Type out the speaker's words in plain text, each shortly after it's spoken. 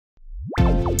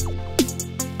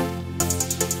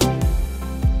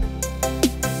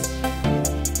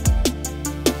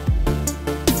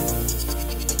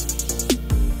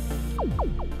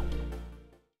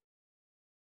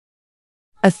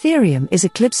Ethereum is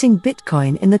eclipsing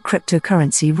Bitcoin in the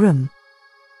cryptocurrency room.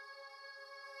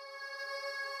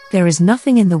 There is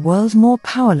nothing in the world more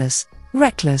powerless,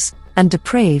 reckless, and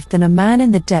depraved than a man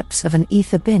in the depths of an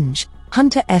ether binge,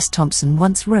 Hunter S. Thompson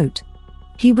once wrote.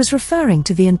 He was referring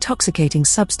to the intoxicating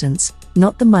substance,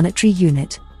 not the monetary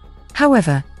unit.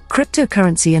 However,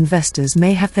 cryptocurrency investors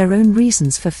may have their own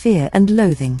reasons for fear and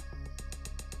loathing.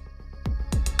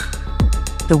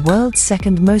 The world's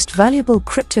second most valuable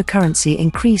cryptocurrency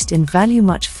increased in value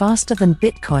much faster than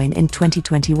Bitcoin in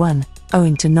 2021,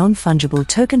 owing to non-fungible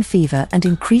token fever and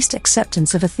increased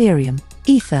acceptance of Ethereum,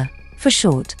 Ether, for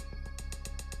short.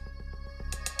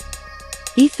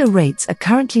 Ether rates are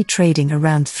currently trading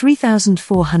around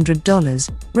 $3,400,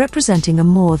 representing a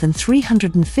more than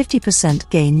 350%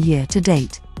 gain year to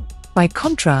date. By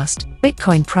contrast,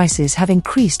 Bitcoin prices have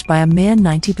increased by a mere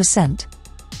 90%.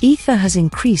 Ether has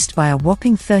increased by a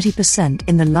whopping 30%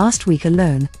 in the last week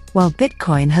alone, while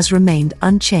Bitcoin has remained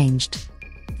unchanged.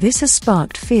 This has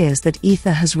sparked fears that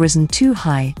Ether has risen too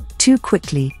high, too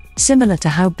quickly, similar to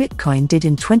how Bitcoin did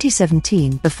in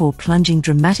 2017 before plunging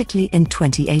dramatically in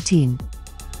 2018.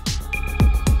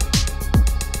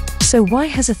 So why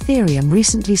has Ethereum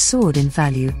recently soared in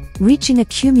value, reaching a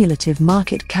cumulative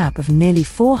market cap of nearly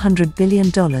 $400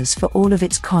 billion for all of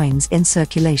its coins in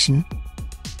circulation?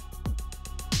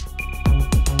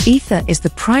 Ether is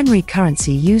the primary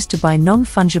currency used to buy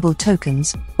non-fungible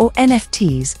tokens, or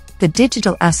NFTs, the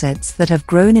digital assets that have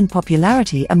grown in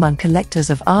popularity among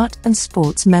collectors of art and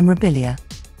sports memorabilia.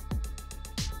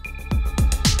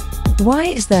 Why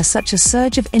is there such a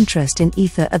surge of interest in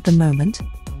Ether at the moment?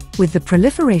 With the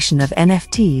proliferation of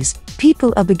NFTs,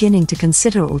 people are beginning to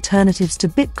consider alternatives to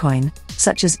Bitcoin,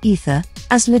 such as Ether,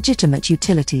 as legitimate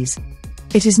utilities.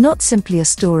 It is not simply a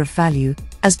store of value,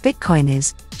 as Bitcoin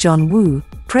is, John Wu,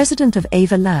 president of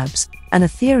Ava Labs, an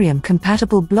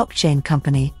Ethereum-compatible blockchain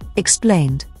company,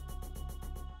 explained.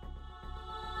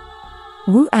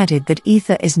 Wu added that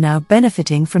Ether is now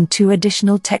benefiting from two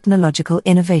additional technological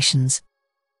innovations.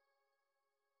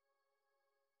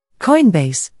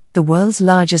 Coinbase, the world's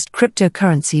largest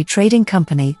cryptocurrency trading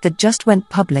company that just went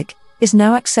public, is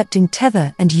now accepting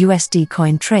Tether and USD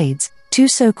coin trades, two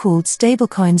so-called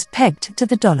stablecoins pegged to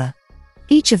the dollar.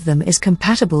 Each of them is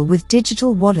compatible with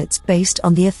digital wallets based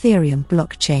on the Ethereum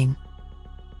blockchain.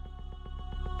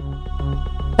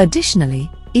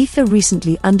 Additionally, Ether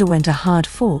recently underwent a hard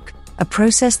fork, a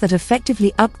process that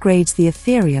effectively upgrades the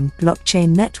Ethereum blockchain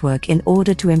network in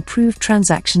order to improve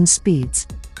transaction speeds.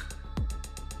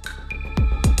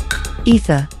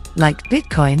 Ether, like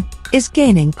Bitcoin, is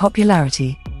gaining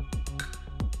popularity.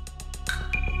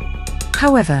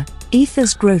 However,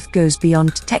 Ether's growth goes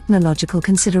beyond technological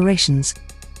considerations.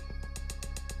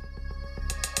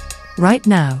 Right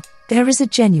now, there is a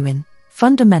genuine,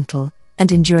 fundamental,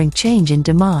 and enduring change in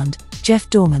demand, Jeff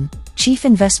Dorman, Chief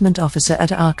Investment Officer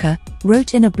at Arca,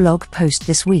 wrote in a blog post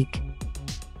this week.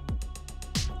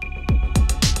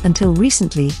 Until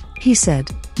recently, he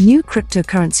said, new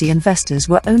cryptocurrency investors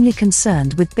were only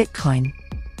concerned with Bitcoin.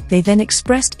 They then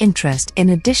expressed interest in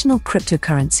additional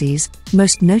cryptocurrencies,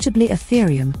 most notably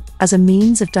Ethereum, as a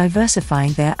means of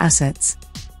diversifying their assets.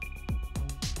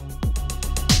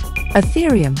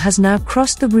 Ethereum has now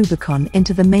crossed the Rubicon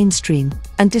into the mainstream,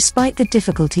 and despite the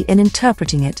difficulty in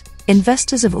interpreting it,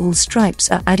 investors of all stripes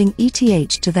are adding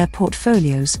ETH to their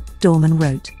portfolios, Dorman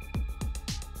wrote.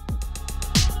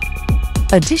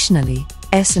 Additionally,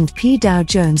 S&P Dow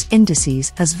Jones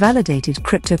Indices has validated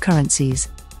cryptocurrencies.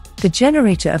 The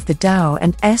generator of the Dow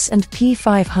and S&P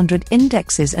 500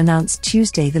 indexes announced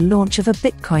Tuesday the launch of a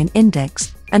Bitcoin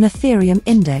index, an Ethereum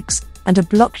index, and a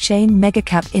blockchain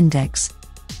megacap index.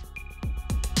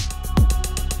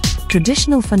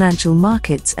 Traditional financial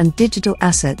markets and digital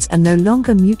assets are no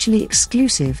longer mutually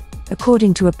exclusive,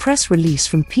 according to a press release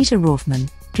from Peter Rothman,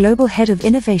 Global Head of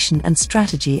Innovation and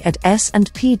Strategy at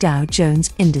S&P Dow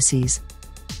Jones Indices.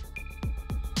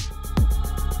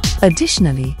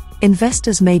 Additionally,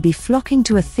 investors may be flocking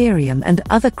to Ethereum and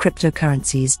other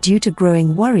cryptocurrencies due to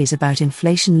growing worries about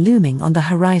inflation looming on the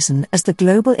horizon as the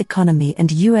global economy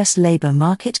and US labor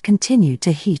market continue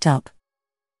to heat up.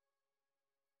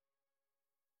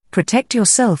 Protect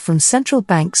yourself from central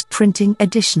banks printing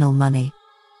additional money.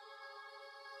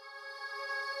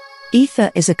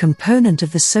 Ether is a component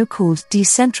of the so-called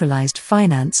decentralized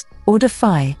finance, or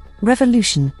DeFi,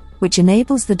 revolution, which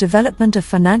enables the development of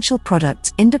financial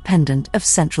products independent of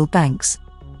central banks.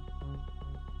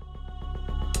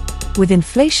 With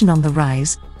inflation on the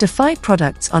rise, DeFi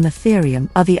products on Ethereum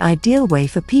are the ideal way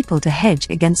for people to hedge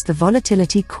against the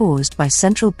volatility caused by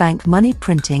central bank money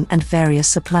printing and various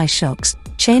supply shocks,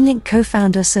 Chainlink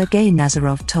co-founder Sergey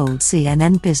Nazarov told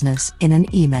CNN Business in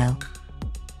an email.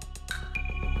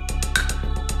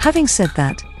 Having said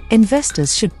that,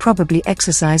 investors should probably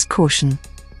exercise caution.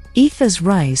 Ether's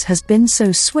rise has been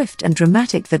so swift and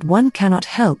dramatic that one cannot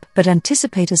help but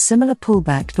anticipate a similar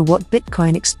pullback to what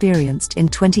Bitcoin experienced in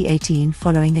 2018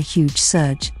 following a huge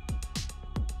surge.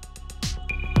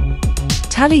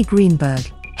 Tali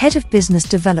Greenberg, head of business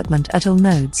development at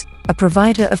Allnodes, a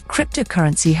provider of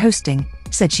cryptocurrency hosting,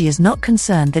 said she is not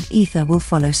concerned that Ether will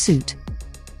follow suit.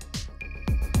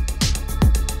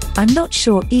 "I'm not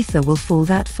sure Ether will fall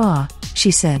that far,"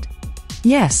 she said.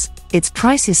 "Yes, its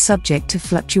price is subject to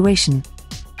fluctuation.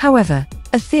 However,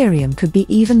 Ethereum could be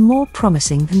even more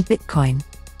promising than Bitcoin."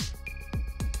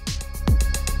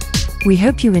 We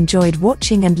hope you enjoyed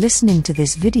watching and listening to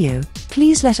this video.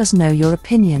 Please let us know your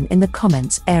opinion in the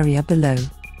comments area below.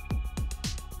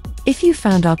 If you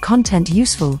found our content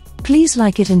useful, please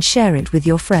like it and share it with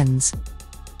your friends.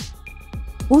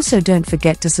 Also, don't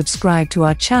forget to subscribe to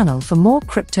our channel for more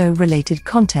crypto-related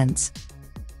contents.